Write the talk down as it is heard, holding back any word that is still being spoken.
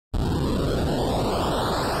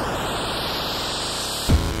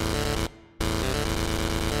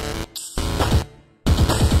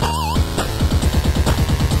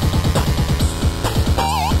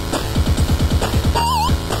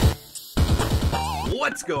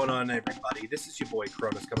What's going on, everybody? This is your boy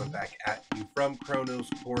Chronos coming back at you from Chrono's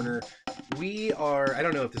Corner. We are, I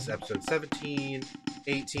don't know if this is episode 17,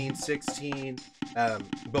 18, 16,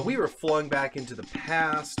 but we were flung back into the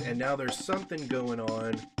past, and now there's something going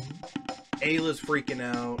on. Ayla's freaking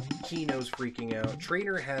out, Kino's freaking out,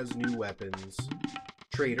 Trainer has new weapons.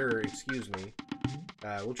 Trader, excuse me.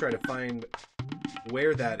 We'll try to find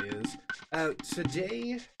where that is.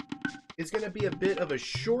 Today is going to be a bit of a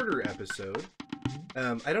shorter episode.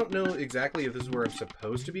 I don't know exactly if this is where I'm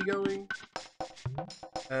supposed to be going.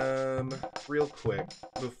 Real quick,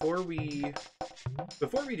 before we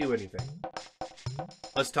do anything,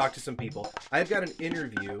 let's talk to some people. I've got an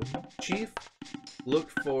interview. Chief, look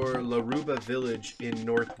for Laruba Village in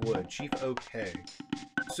Northwood. Chief, okay.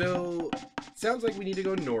 So, sounds like we need to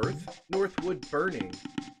go north. Northwood Burning.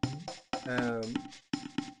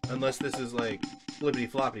 Unless this is like Flippity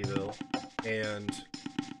Floppyville and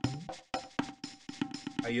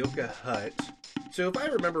Ioka Hut. So if I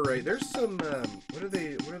remember right, there's some what are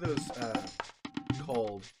those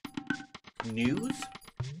called? News?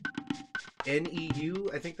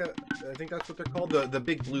 NEU? I think that's what they're called. The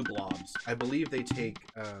big blue blobs. I believe they take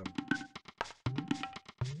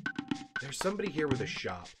there's somebody here with a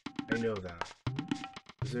shop. I know that.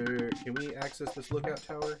 Is there, can we access this lookout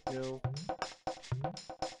tower? No.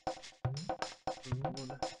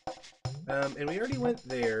 And we already went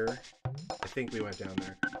there. I think we went down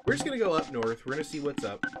there. We're just gonna go up north. We're gonna see what's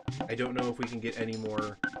up. I don't know if we can get any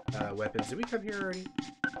more weapons. Did we come here already?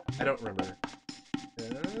 I don't remember.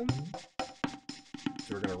 So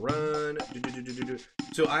we're gonna run.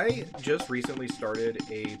 So I just recently started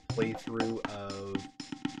a playthrough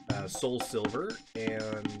of Soul Silver,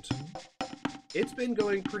 and it's been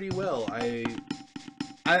going pretty well. I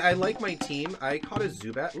like my team. I caught a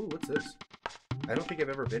Zubat. Ooh, what's this? I don't think I've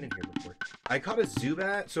ever been in here before. I caught a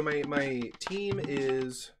Zubat, so my team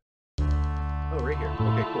is... Oh, right here.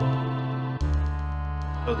 Okay, cool.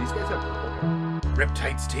 Oh, these guys have... Okay.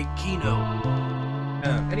 Reptites take Kino.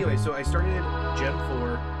 Anyway, so I started Gen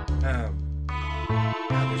 4.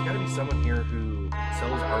 God, there's gotta be someone here who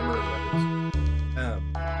sells armor and weapons.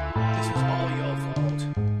 This is all your fault.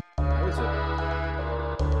 How is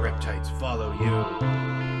it? Reptites follow you.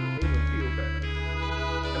 They don't feel bad.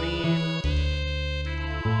 I mean...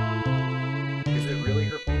 Is it really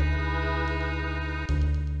her fault?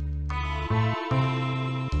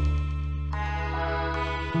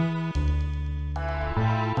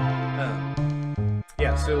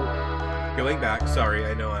 Yeah, so going back, sorry,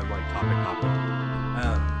 I know I'm like topic hopping.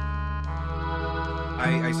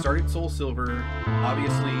 I started Soul Silver.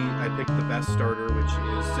 Obviously, I picked the best starter, which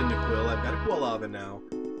is Cyndaquil. I've got a Quilava now.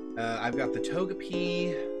 I've got the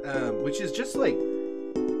Togepi, which is just like,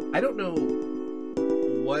 I don't know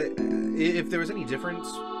what if there was any difference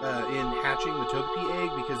in hatching the Togepi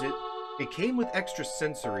egg, because it came with extra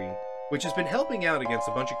sensory, which has been helping out against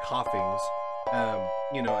a bunch of coughings,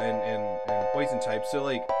 you know, and poison types. So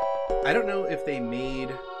like, I don't know if they made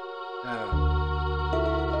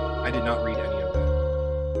I did not read any of that.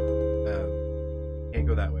 Can't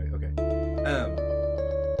go that way. Okay.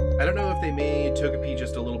 I don't know if they made Togepi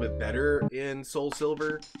just a little bit better in Soul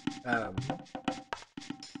Silver,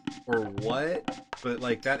 or what, but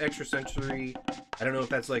like that extra sensory, I don't know if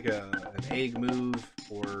that's like an egg move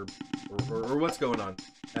or what's going on,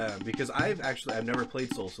 because I've never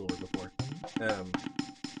played Soul Silver before.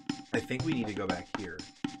 I think we need to go back here,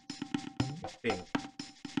 I think,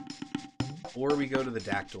 or we go to the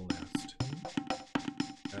Dactyl Nest.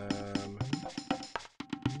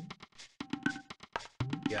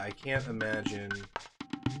 Yeah, I can't imagine.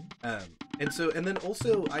 And then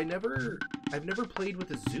also, I've never played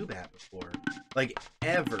with a Zubat before, like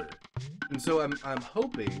ever, and so I'm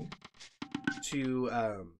hoping to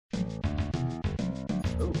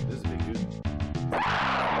oh, this is a big dude.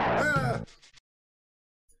 Ah!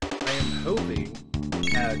 I am hoping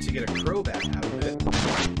to get a Crobat out of it.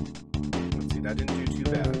 Let's see, that didn't do too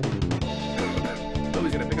bad. Oh,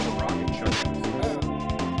 he's gonna pick up a rock and chuck it.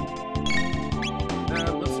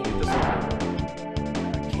 Let's see if this is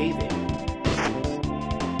a cavemen.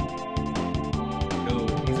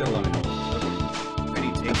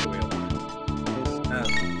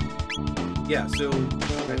 Yeah, so I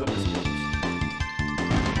hope this works.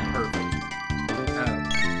 Perfect.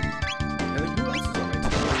 And then who else is on my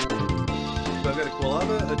team? So I've got a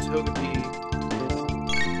Quilava, a Togepi,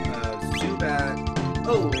 Zubat,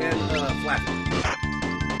 oh, and Flappy.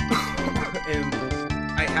 And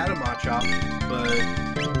I had a Machop, but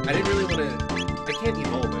I didn't really want to... I can't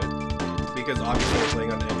evolve it, because obviously I'm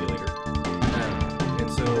playing on the emulator. And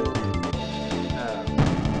so,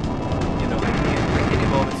 you know, I can't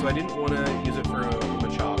evolve evolve it, so I didn't want to use it for a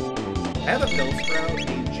Machop. I have a Bellsprout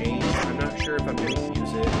named James. I'm not sure if I'm going to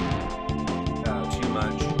use it too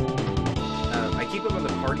much. I keep him on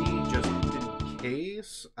the party just in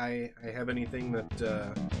case I have anything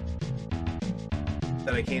that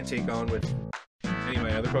I can't take on with any of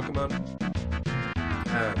my other Pokemon.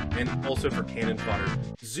 And also for cannon fodder.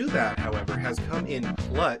 Zubat, however, has come in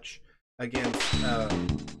clutch against a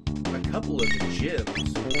couple of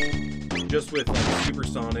gyms, just with like,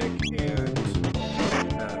 Supersonic and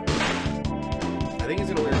I think he's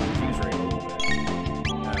gonna learn Confuse Ray a little bit.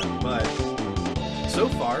 But so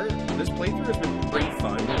far, this playthrough has been pretty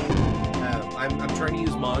fun. I'm trying to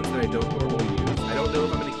use mons that I don't normally use. I don't know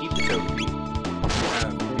if I'm gonna keep the Togepi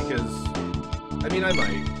because I mean I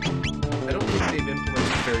might. I don't think they've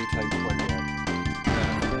implemented Fairy type quite yet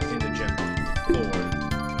into Gen 4.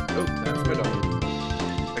 Oh, that's my dog.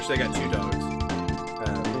 Actually, I got two dogs.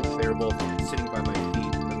 They were both sitting by my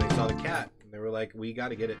feet, and then they saw the cat, and they were like, we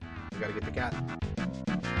gotta get it. We gotta get the cat.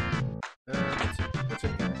 Let's see. What's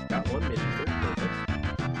in here? Got one mini-ether. Perfect.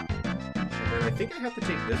 And then I think I have to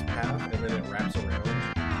take this path, and then it wraps around.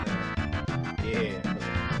 Yeah.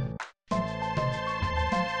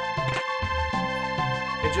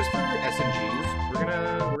 And just for SMGs, we're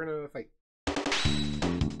gonna fight.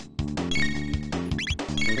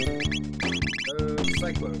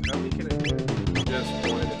 Cyclone. How many can I do? Just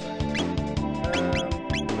one at a time.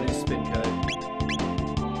 I'm gonna spin cut.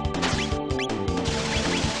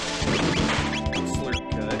 Slurp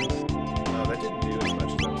cut. Oh, that didn't do as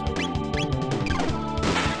much as I was hoping.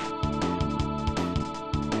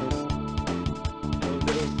 Oh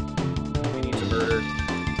no. We need to murder.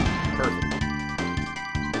 Perfect.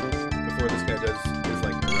 Before this guy does his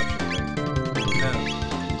like corruption thing.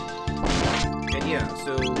 And yeah,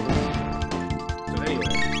 so anyway,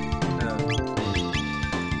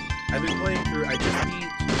 I've been playing through, I just beat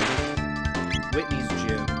Whitney's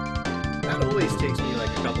gym. That always takes me like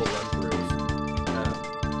a couple run-throughs.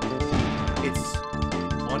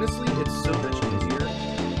 Honestly, it's so much easier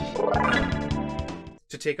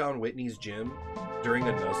to take on Whitney's gym during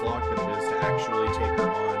a Nuzlocke than it is to actually take her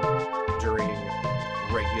on during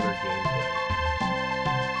regular gameplay.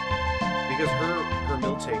 Because her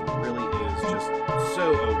Miltank really is just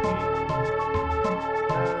so OP.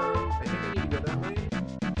 I think I need to go that way.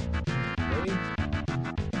 Right?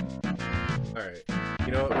 Alright.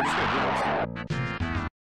 You know what? We're just gonna do this.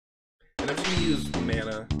 And I'm just gonna use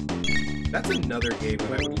mana. That's another game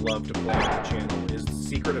that I would love to play on the channel, is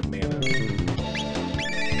Secret of Mana. There's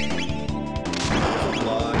a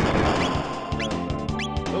lot of...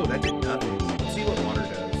 oh, that did nothing. Let's see what water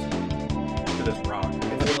does to this rock.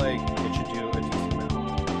 I feel like it should do a decent amount.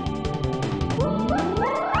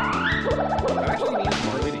 I actually need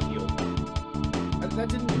Marley to heal. That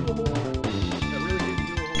didn't do a whole lot. That really didn't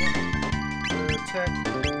do a whole lot. Tech,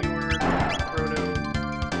 Viewer, Chrono,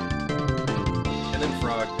 and then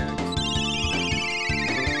Frog next. I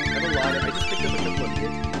have a lot of... I just picked up a couple of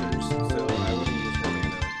hit users, so I want to use her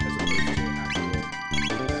mana as opposed to actual...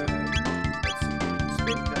 let's see.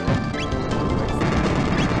 Spin cut.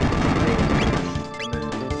 And then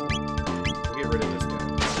we'll get rid of this guy.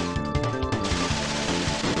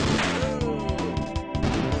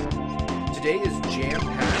 Today is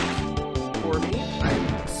jam-packed for me.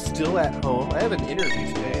 I'm still at home. I have an interview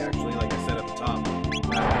today, actually, like I said at the top.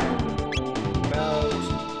 About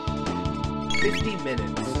 50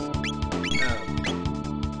 minutes.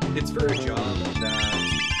 It's for a job that...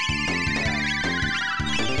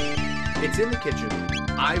 it's in the kitchen.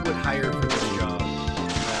 I would hire for this job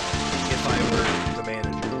if I were the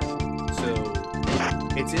manager. So,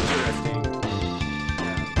 it's interesting.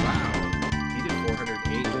 Wow. He did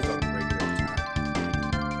 408 just on the regular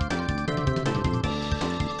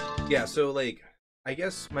time. Yeah, so, like, I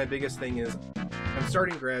guess my biggest thing is I'm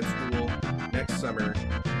starting grad school next summer.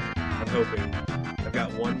 I'm hoping. I've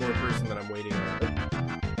got one more person that I'm waiting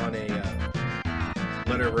on a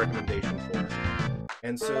letter of recommendation for.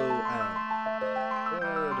 And so, do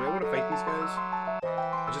I want to fight these guys?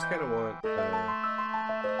 I just kind of want,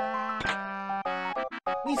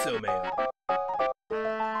 Miso Man.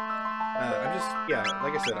 I'm just, yeah,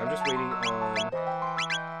 like I said, I'm just waiting on,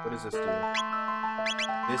 what does this do?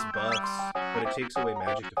 This buffs, but it takes away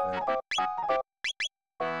magic defense.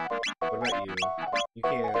 What about you? You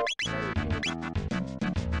can't.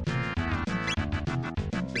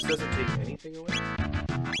 This doesn't take anything away?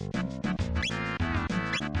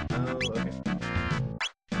 Oh, okay.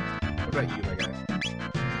 What about you, my guy?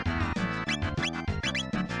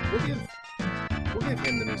 We'll give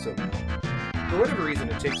him the Miso Mail. For whatever reason,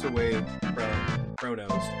 it takes away from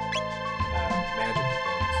Chrono's magic defense.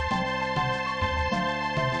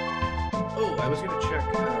 Oh, I was gonna check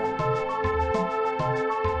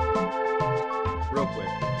real quick.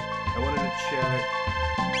 I wanted to check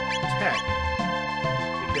tech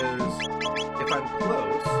because if I'm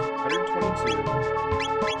close, 122.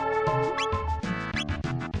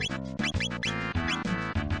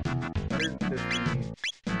 150.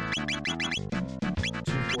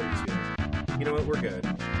 242. You know what? We're good.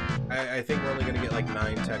 I think we're only gonna get like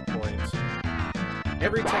 9 tech points.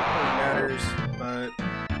 Every tech point matters, but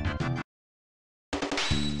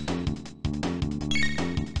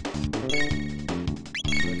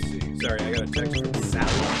let's see. Sorry, I got a text from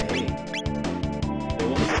Sally May. They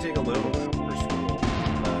want me to take a loan out for school.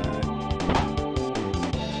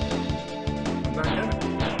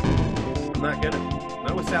 I'm not gonna.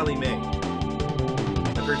 Not with Sally May.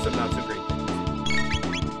 I've heard some not so great things.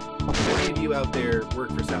 If any of you out there work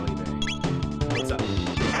for Sally May, what's up?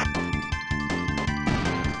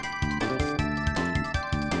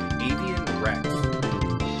 Avian Rex.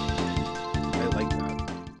 I like that.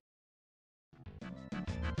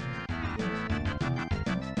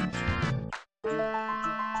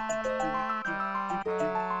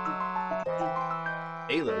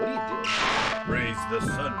 Ayla, what are you doing? Raise the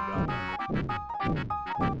sun god.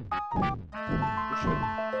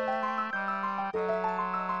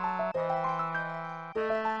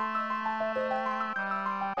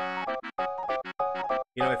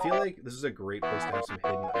 You know, I feel like this is a great place to have some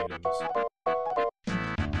hidden items.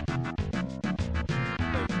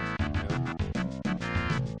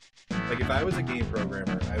 Like, if I was a game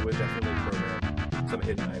programmer, I would definitely program some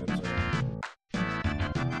hidden items around.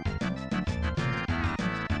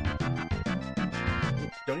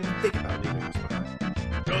 Don't even think about leaving this behind.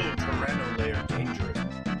 Oh, Tyranno layer, dangerous.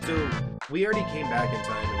 So, we already came back in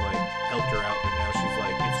time and, like, helped her out, but now she's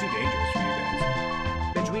like, it's too dangerous for you guys.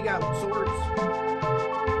 Bitch, we got swords.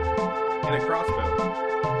 And a crossbow.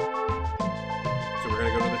 So we're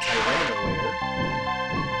gonna go to the Tyranno layer.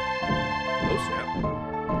 Oh, snap.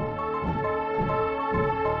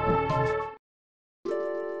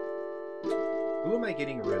 Who am I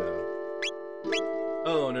getting rid of?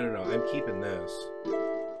 Oh, no, I'm keeping this.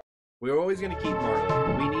 We're always gonna keep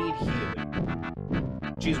Marley. We need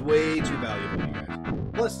healing. She's way too valuable, you guys.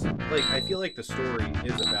 Plus, like, I feel like the story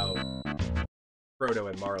is about Frodo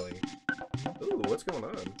and Marley. Ooh, what's going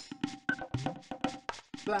on?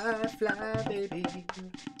 Fly, fly, baby.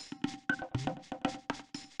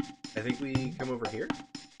 I think we come over here?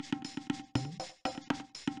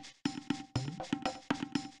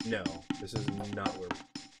 No, this is not where we...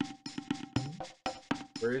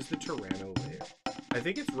 Where is the Tyranno lair? I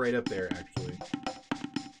think it's right up there, actually.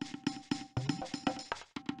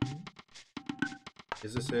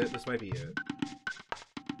 Is this it? This might be it.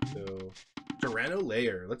 So, Tyranno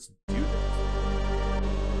lair. Let's do this.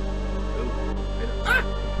 Oh, ah!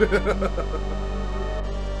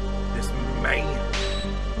 This man.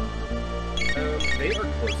 They are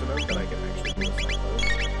close enough that I can actually do a solo.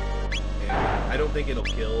 And I don't think it'll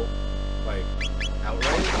kill, like,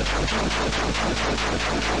 outright.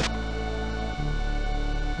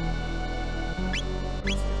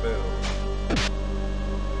 Boom.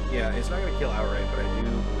 Yeah, it's not gonna kill outright, but I do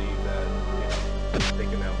believe that, you know, they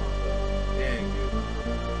can now pop up. Dang, dude.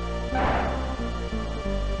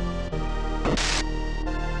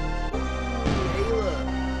 Ayla.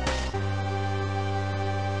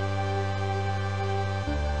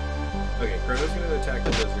 Okay, Chrono's gonna attack the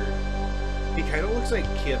lizard. He kind of looks like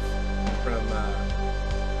Kif from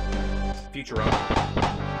Futurama.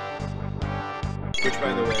 Which,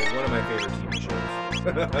 by the way, one of my favorite TV shows.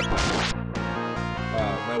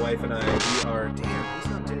 My wife and I, we are... Damn, he's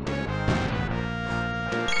not dead yet.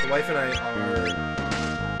 My wife and I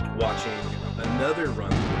are watching another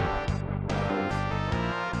run of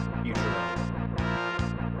Futurama.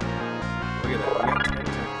 Look at that, we got 10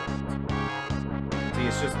 seconds. See,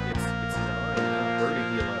 it's just, it's not enough. We're gonna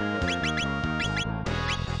heal up.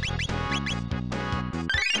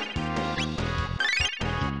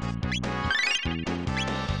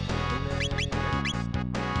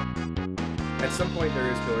 At some point, there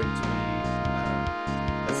is going to be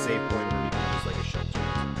a save point where we can use like a shelter.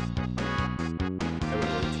 I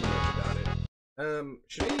wouldn't worry too much about it.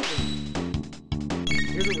 Should I even...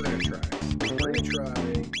 Here's what we're gonna try. We're gonna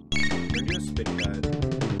do a spin cut, and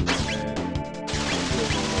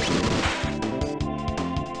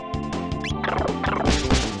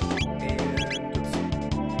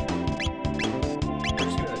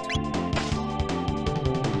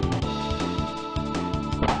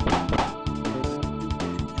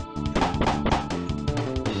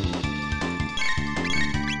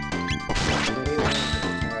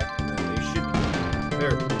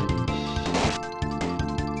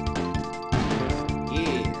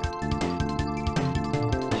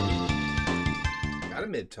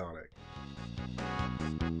mid tonic.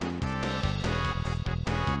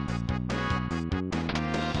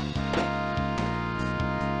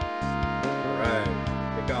 Alright,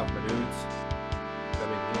 kick off, my dudes.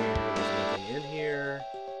 Come in here, there's nothing in here.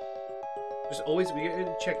 Just always, we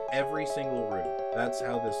gotta check every single room. That's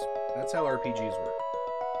how RPGs work.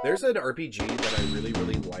 There's an RPG that I really,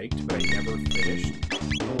 really liked, but I never finished,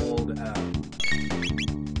 called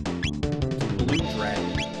Blue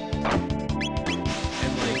Dragon.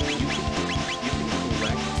 And like you can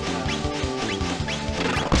collect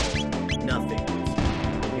nothing.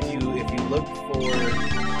 If you look for,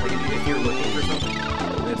 like, if you're looking for something,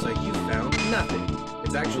 and it's like you found nothing.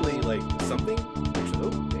 It's actually like something. Actually,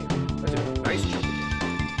 oh damn, that's a nice jump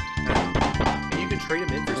again. And you can trade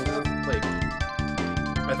them in for stuff. Like,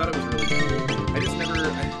 I thought it was really cool. I just never.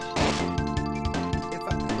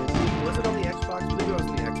 Was it on the Xbox? I believe it was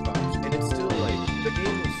on the Xbox, and it's still like the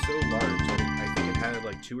game was so large that I think it had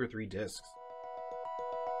like 2 or 3 discs.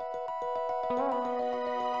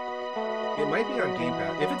 It might be on Game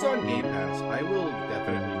Pass. If it's on Game Pass, I will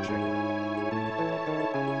definitely check it.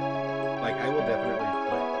 Like, I will definitely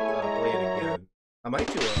play it again. I might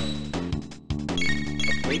do a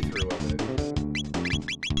playthrough of it.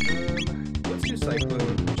 Let's do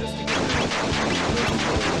Cyclone just to get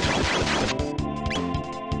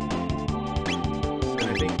and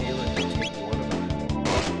I think Galen can take one of them.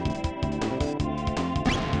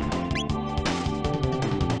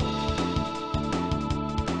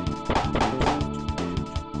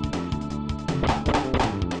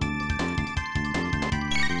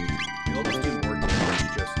 We almost do more damage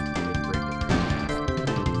just with breaking it.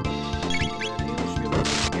 And then Ayla should be able to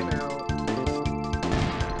take him out.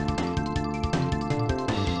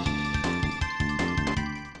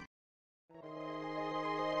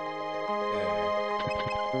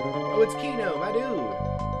 Oh, it's Kino, my dude!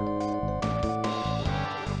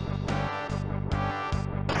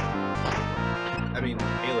 I mean,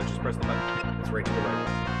 Ayla, just press the button. It's right to the right.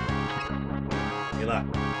 Ayla,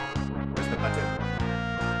 press the button.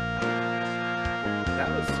 That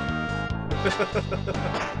was...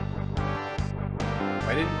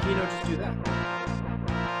 Why didn't Kino just do that?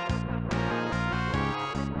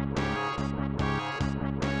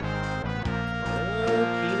 Oh,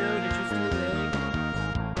 Kino, did you steal the egg?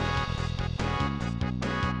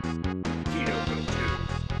 Kino go too.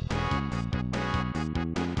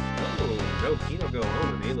 Oh, no, Kino go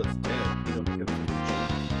home and Ayla's dead. Kino becomes a bitch.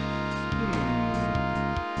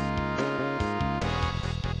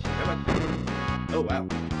 Come on. Oh, wow.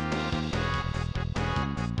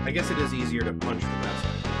 I guess it is easier to punch from that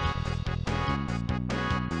side.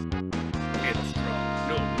 It's strong,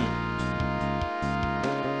 no wounds.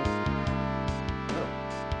 Oh,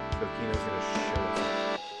 so Kino's gonna show us.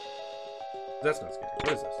 That's not scary.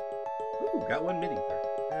 What is this? Ooh, got one mid-ether.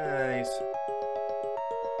 Nice.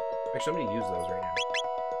 Actually, I'm gonna use those right now.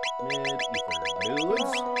 Mid-ether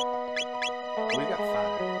dudes. We've got 5.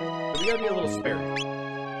 So we gotta be a little sparing.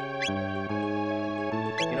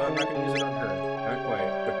 You know, I'm not gonna use it on her. Not quite.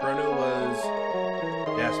 But Chrono was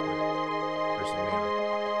desperate for some mana.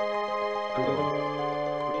 Uh-oh.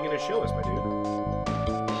 What are you gonna show us, my dude?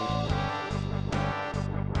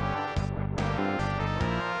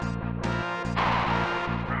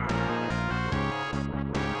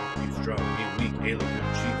 You strong, you weak, Ayla good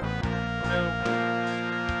cheat. No.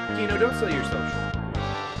 Kino, don't sell yourself short.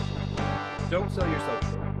 Don't sell yourself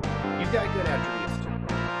short. You've got good attributes too.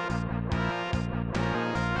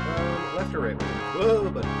 Left or right? Whoa,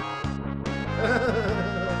 buddy.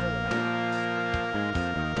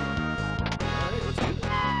 Alright, let's do this.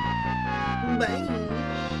 Bye.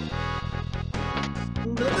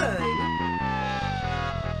 Bye-bye.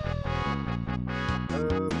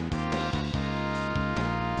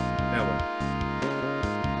 Now what?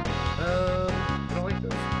 I don't like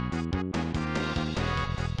those.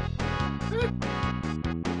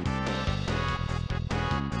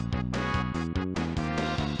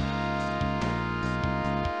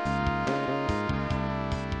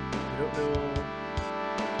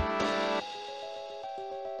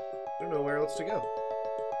 I don't know where else to go.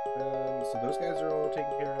 So those guys are all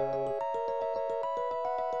taken care of.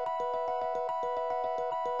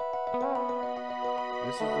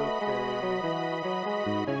 This is okay.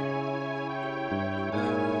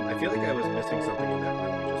 I feel like I was missing something in that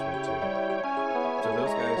room we just went to. So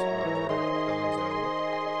those guys are Gonzo.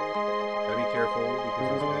 Gotta be careful because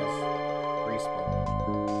those guys respawn.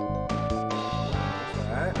 There's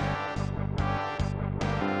that.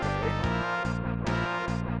 Okay.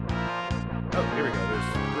 Oh, here we go. There's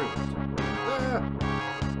rooms. Okay, whatever.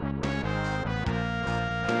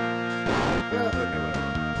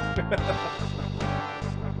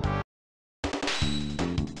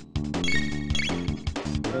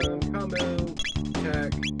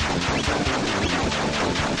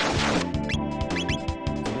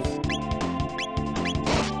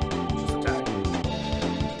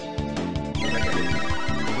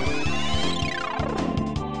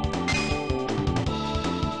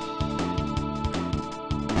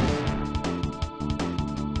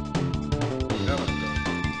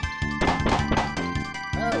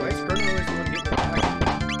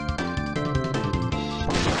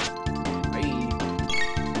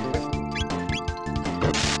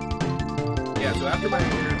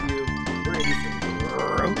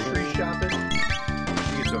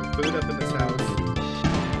 food up in this house.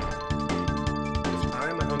 Because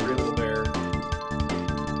I'm a hungry little bear.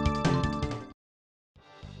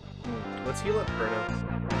 Let's heal up Chrono.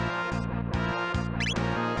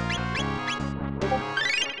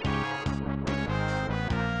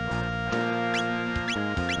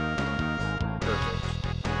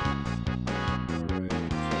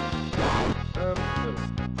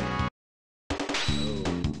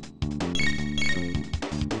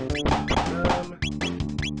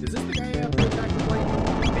 Is this the guy I have to attack with lightning?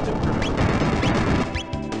 I don't remember.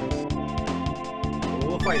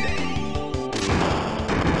 We'll find out.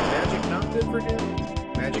 Magic not good for him?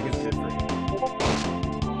 Magic is good for him.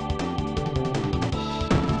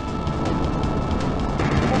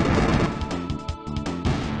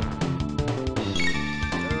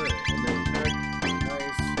 Alright, and then attack.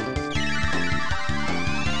 Nice.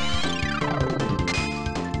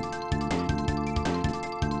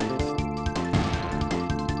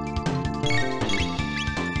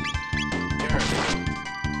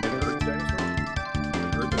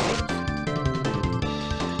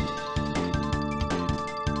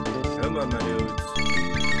 Come on, my dudes.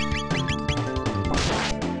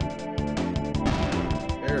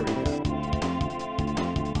 There we go.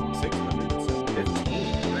 615.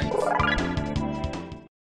 Nice.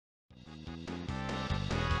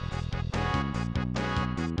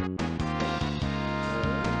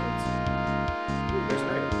 Ooh, there's an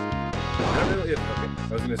item. I don't know if... Okay,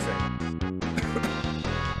 I was gonna say.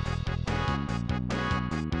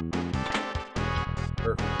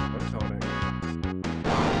 Perfect. One tonic.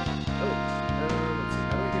 Let's see.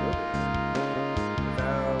 How do I get over here?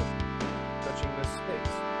 Without touching this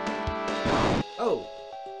space. Oh!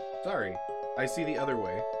 Sorry. I see the other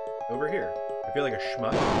way. Over here. I feel like a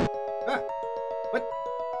schmuck. Ah! What?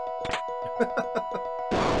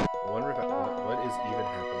 One revive. What is even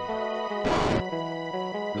happening?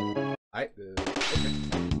 Okay.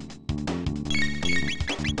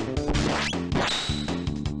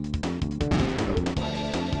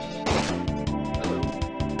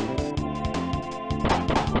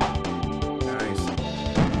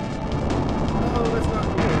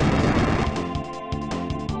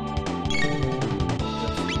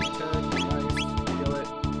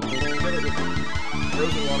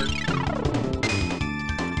 Frozen water.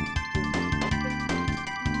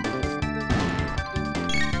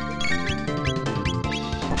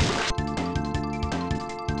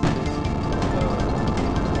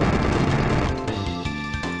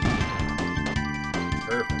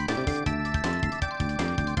 Perfect.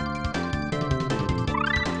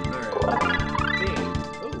 Alright.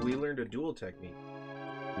 Oh, we learned a duel technique.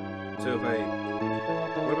 So if I...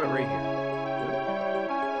 What about right here?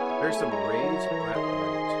 There's some raised platforms.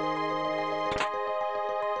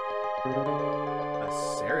 A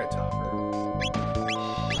Ceratopper.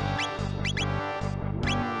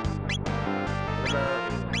 What about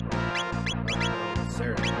a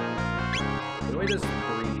Ceratopper? It only does 3.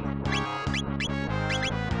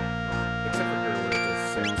 Except for her, where it does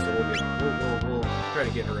 6. So we'll try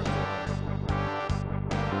to get her up to 100.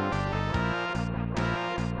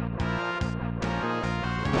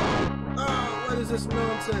 Oh, what is this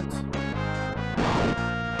nonsense?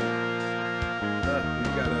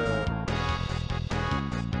 We've got a...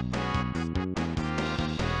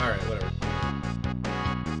 Alright, whatever.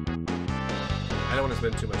 I don't want to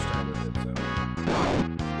spend too much time with it, so...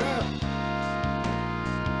 Ah!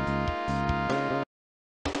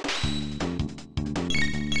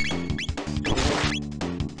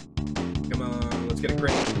 Come on, let's get a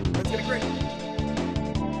crit. Let's get a crit!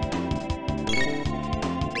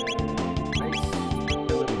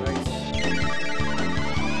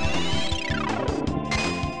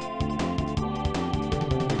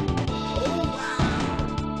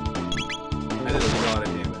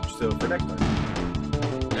 So for next time.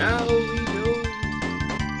 Now we go.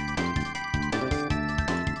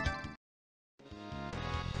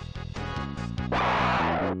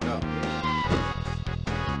 Oh.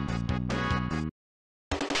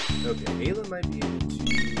 Okay, Aelin might be able to...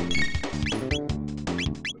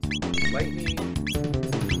 Lightning.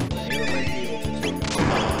 Aelin might be able to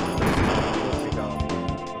take off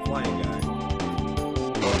the flying guy.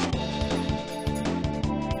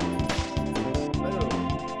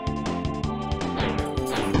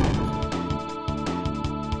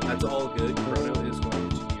 That's all good. Chrono is going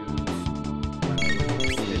to use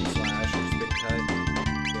spin slash or spin cut.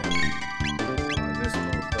 Yeah. On this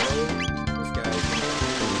mofo, this guy's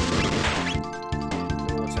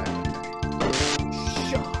gonna attack that guy.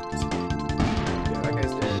 Shocked. Yeah, that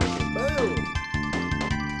guy's dead. Okay, boom!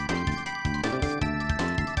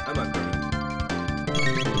 I'm on Chrono.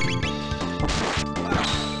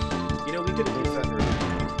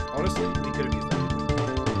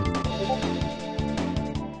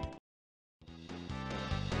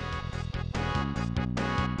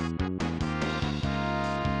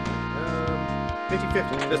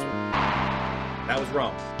 50-50. This one. That was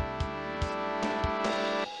wrong.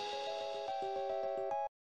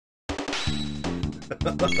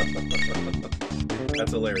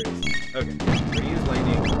 That's hilarious. Okay, we're gonna use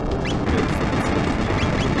lightning because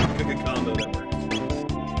cook a combo that works.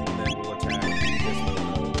 And then we'll attack this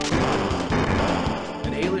logo.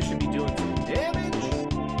 And Ayla should be doing some damage.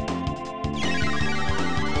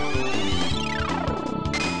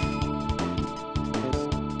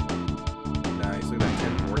 Nice, look at that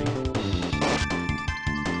 1040.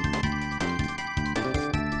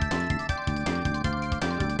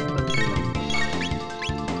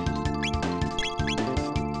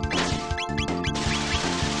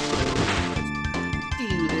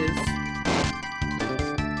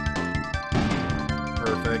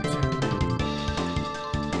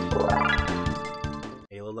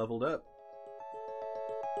 Leveled up.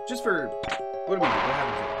 Just for what do we do? What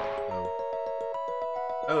happens here?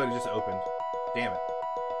 Oh, it just opened. Damn it.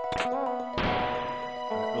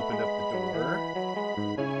 Opened up the door.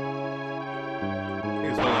 I think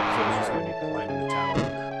this whole episode is just gonna be climbing the tower.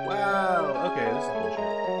 Wow, okay, this is bullshit.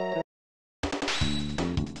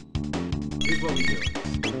 Here's what we do.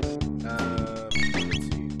 Let's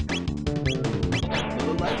see. A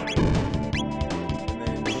little light.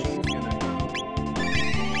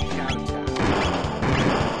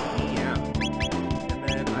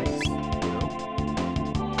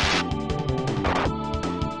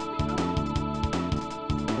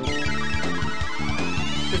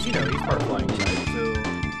 You know, he's part flying type, so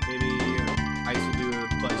maybe ice will do a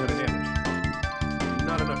butt ton of damage.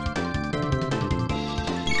 Not enough to kill.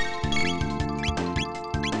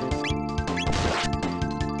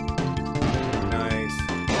 Nice.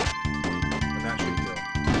 And that should kill.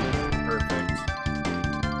 Perfect.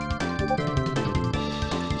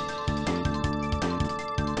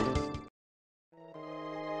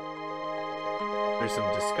 There's some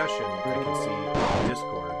discussion I can see on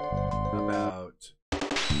Discord about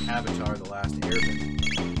Avatar: The Last Airbender.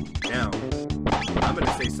 Now, I'm going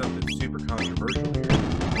to say something super controversial here.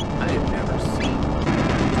 I have never seen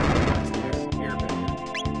Avatar: The Last Airbender.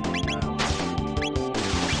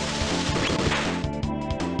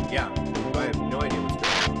 Yeah, I have no idea what's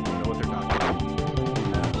going on. I don't know what they're talking about.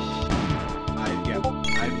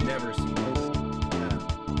 I've never seen it.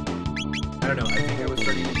 I don't know. I think I was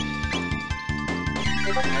starting.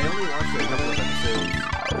 I only watched a couple of episodes.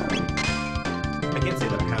 I can't say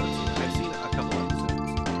that I haven't seen it. I've seen a couple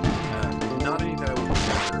episodes. Not any that I would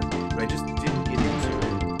remember, but I just didn't get into it.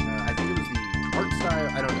 I think it was the art style.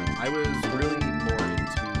 I don't know. I was really more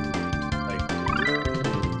into, like,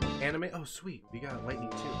 anime. Oh, sweet. We got lightning,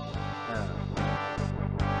 too.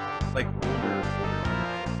 Like, older.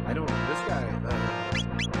 I don't... This guy,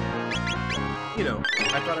 you know,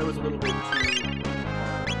 I thought I was a little bit too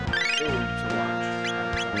old to watch.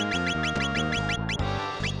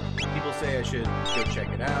 People say I should go check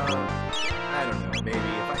it out. I don't know, maybe.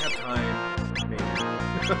 If I have time, maybe.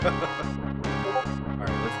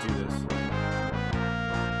 Alright, let's do this.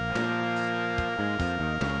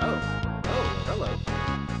 Oh, hello.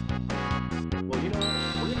 Well, you know what?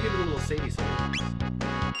 We're gonna give it a little Sadie save.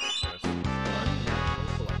 Just one natural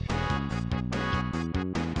selection.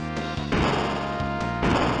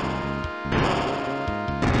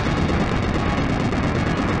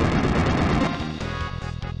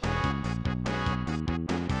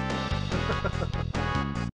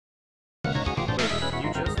 You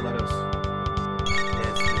just let us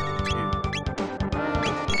dance too.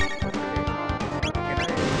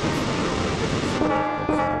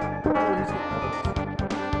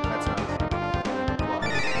 That's not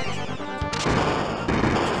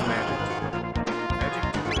magic. Magic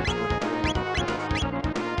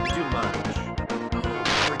too much. Oh,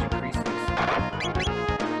 or decreases.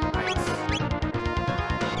 Nice.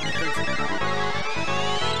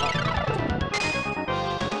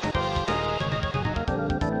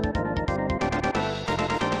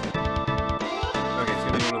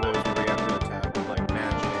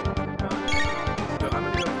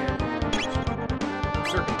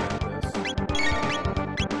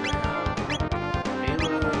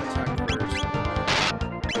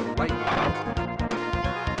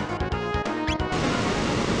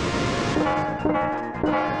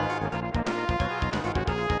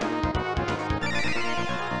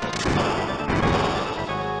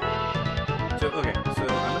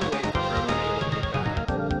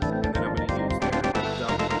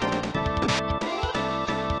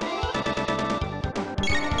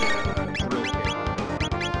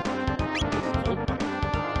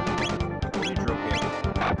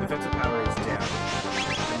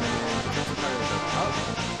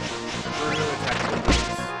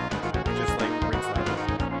 Rinse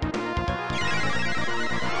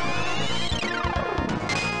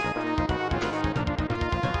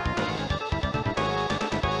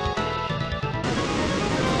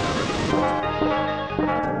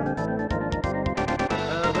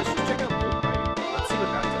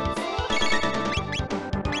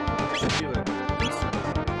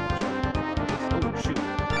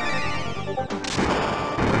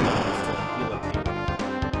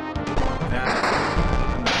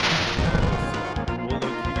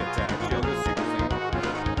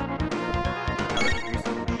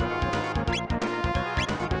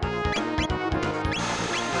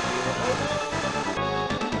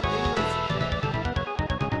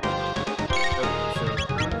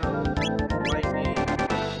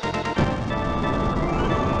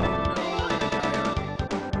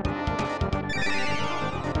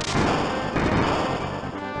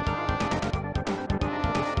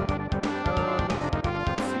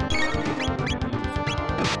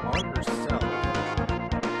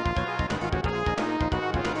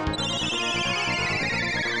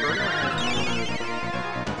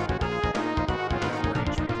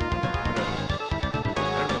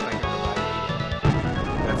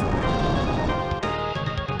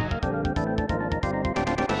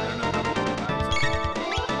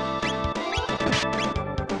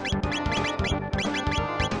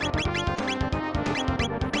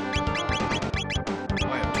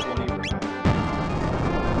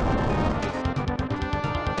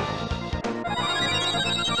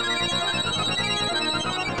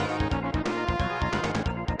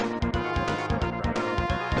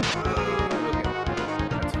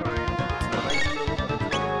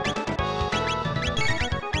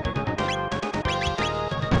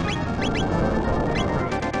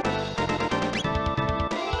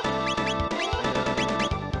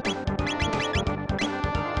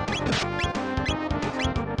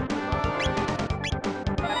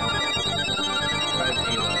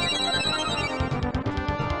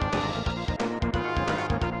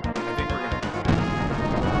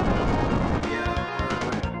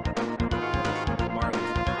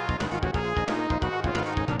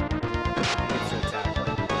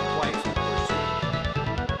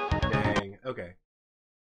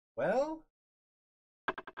Well,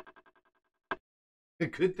 a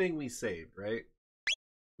good thing we saved, right?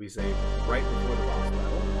 We saved right before the boss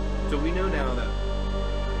battle. So we know now that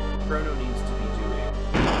Chrono needs to be doing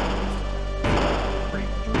pretty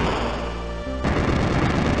much.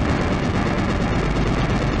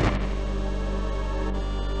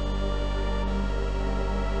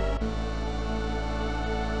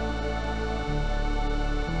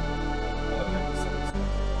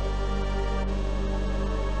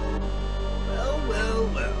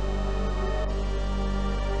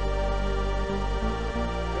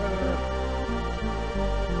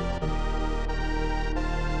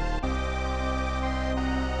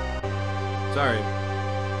 Sorry.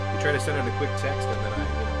 You try to send out a quick text and then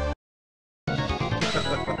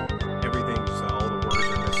everything, just all the words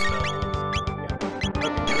are misspelled. Yeah.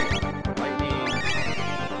 Okay, here we go. Lightning.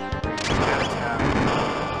 Cat attack.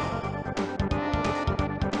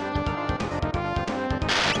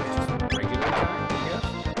 Just regular attack, I guess.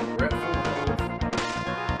 We're at full health.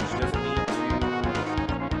 She doesn't need to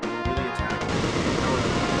really attack.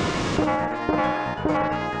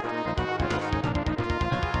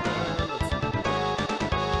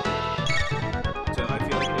 So I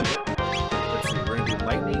feel like let's see, we're gonna do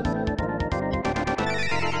lightning.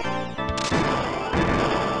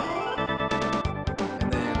 And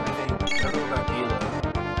then I think, I don't know about Ayla.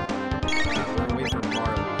 We're gonna wait for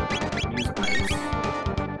Marley. Use ice.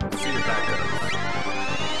 Let's see what that does.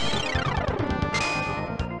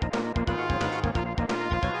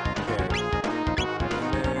 Okay.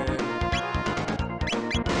 And then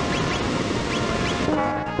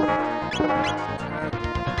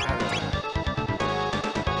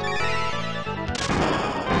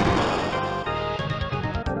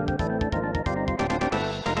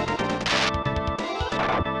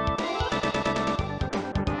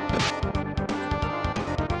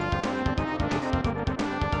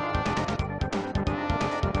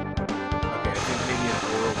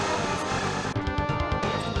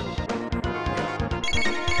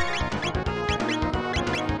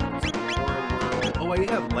oh, I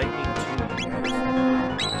have lightning too, you guys.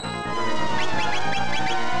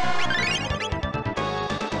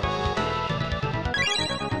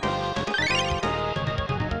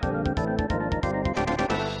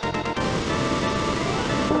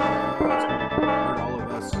 Hurt all of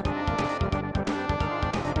us.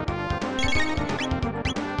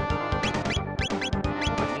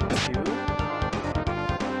 Lightning 2?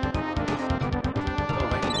 Oh,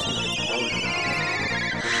 lightning 2 is all of us.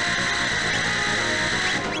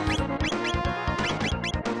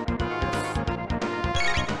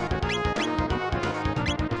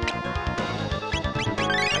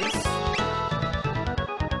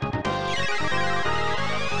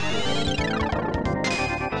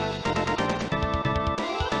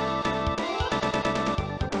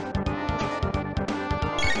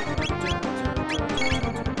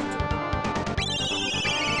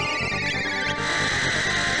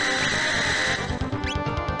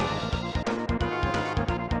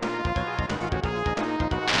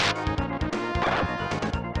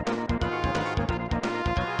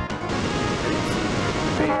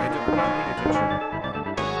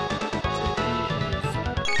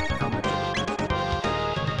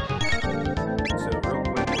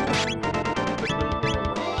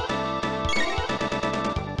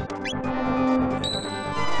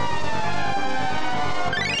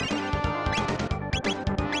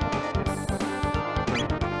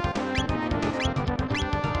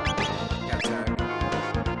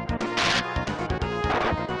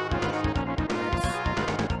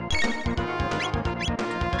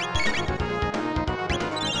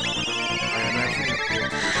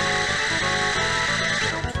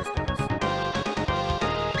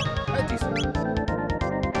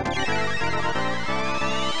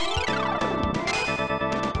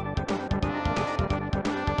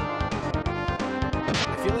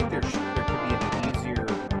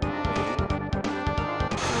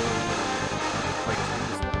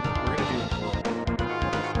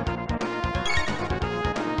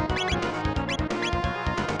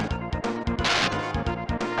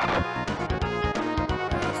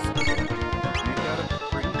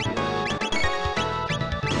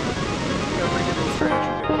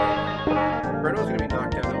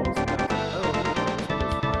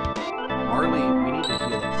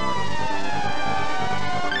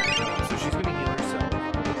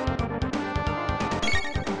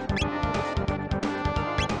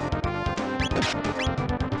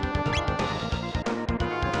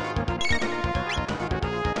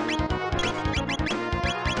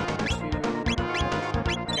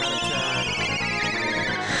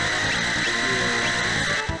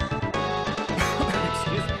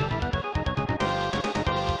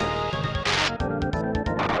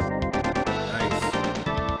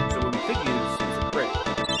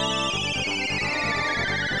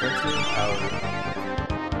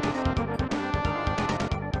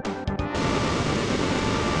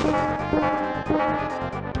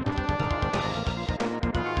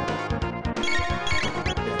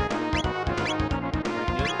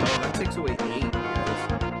 that takes away 8,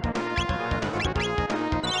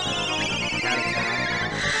 guys.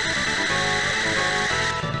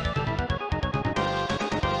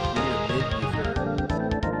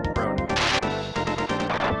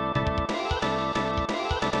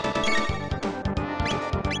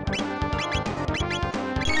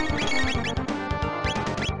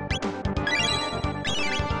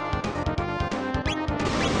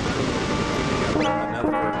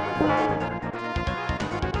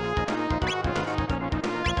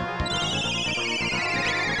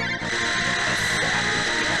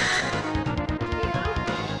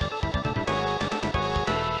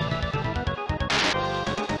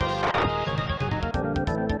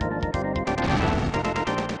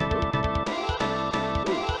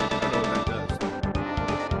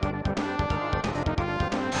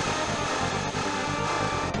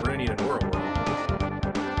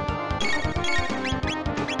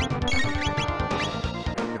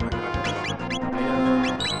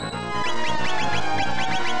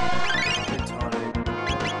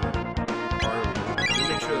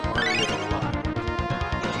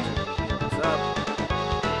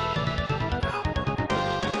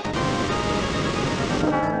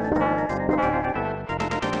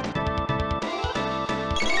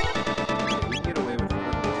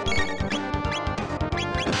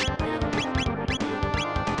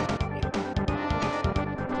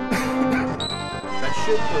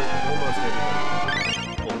 Should put almost everybody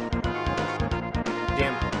full.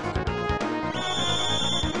 Damn.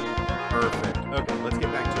 Perfect. Okay, let's get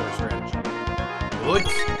back to our strategy.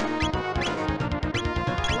 Woods.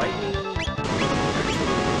 Lightning.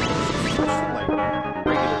 Actually, switch to lightning.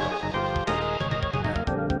 Regular lightning.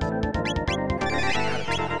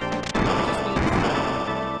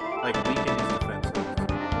 Like, weaken his defenses.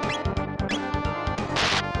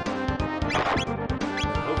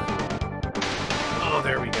 Oh,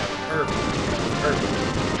 there we go. Perfect. Perfect.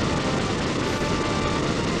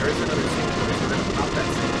 There is another save point. We're going to pop that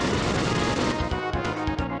save point.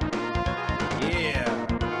 Yeah.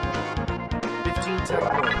 15 tech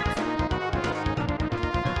points.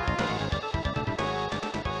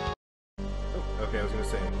 Oh, okay, I was going to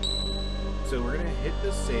say. So we're going to hit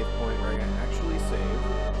this save point where I can actually save.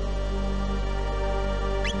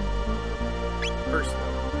 First,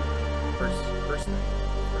 though. First thing. First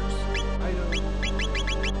item.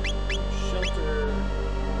 Shelter.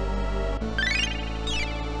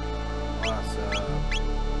 Awesome.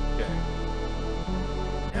 Okay.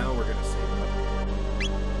 Now we're gonna save up.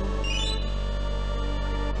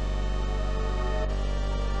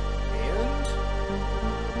 And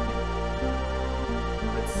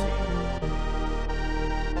let's see.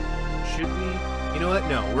 Should we? You know what?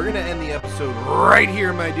 No, we're gonna end the episode right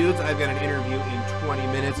here, my dudes. I've got an interview in 20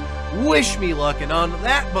 minutes. Wish me luck, and on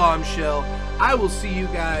that bombshell, I will see you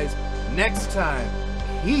guys next time.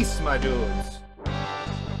 Peace, my dudes.